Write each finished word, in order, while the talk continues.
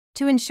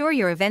To ensure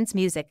your event's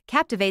music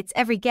captivates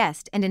every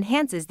guest and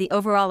enhances the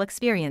overall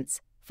experience,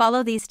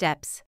 follow these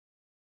steps.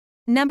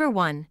 Number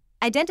 1.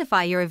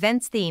 Identify your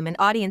event's theme and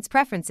audience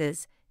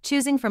preferences,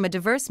 choosing from a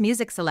diverse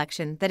music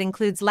selection that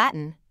includes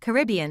Latin,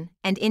 Caribbean,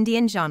 and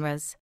Indian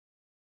genres.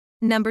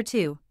 Number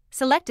 2.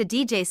 Select a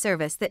DJ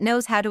service that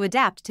knows how to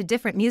adapt to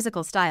different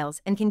musical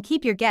styles and can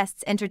keep your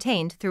guests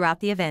entertained throughout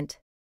the event.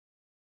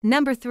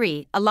 Number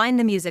 3. Align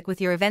the music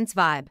with your event's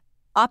vibe,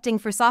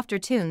 opting for softer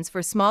tunes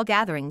for small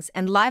gatherings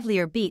and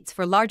livelier beats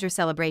for larger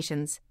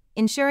celebrations,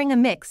 ensuring a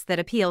mix that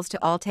appeals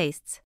to all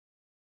tastes.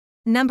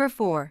 Number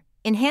 4.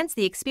 Enhance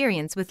the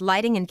experience with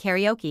lighting and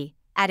karaoke,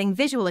 adding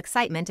visual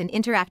excitement and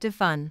interactive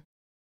fun.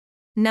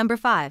 Number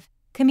 5.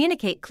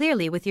 Communicate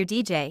clearly with your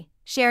DJ,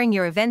 sharing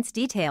your event's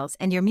details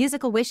and your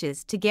musical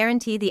wishes to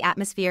guarantee the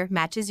atmosphere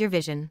matches your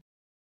vision.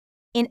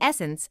 In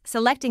essence,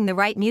 selecting the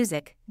right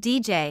music,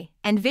 DJ,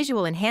 and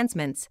visual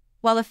enhancements,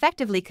 while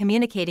effectively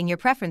communicating your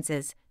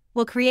preferences,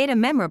 will create a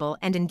memorable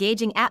and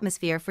engaging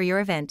atmosphere for your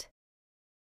event.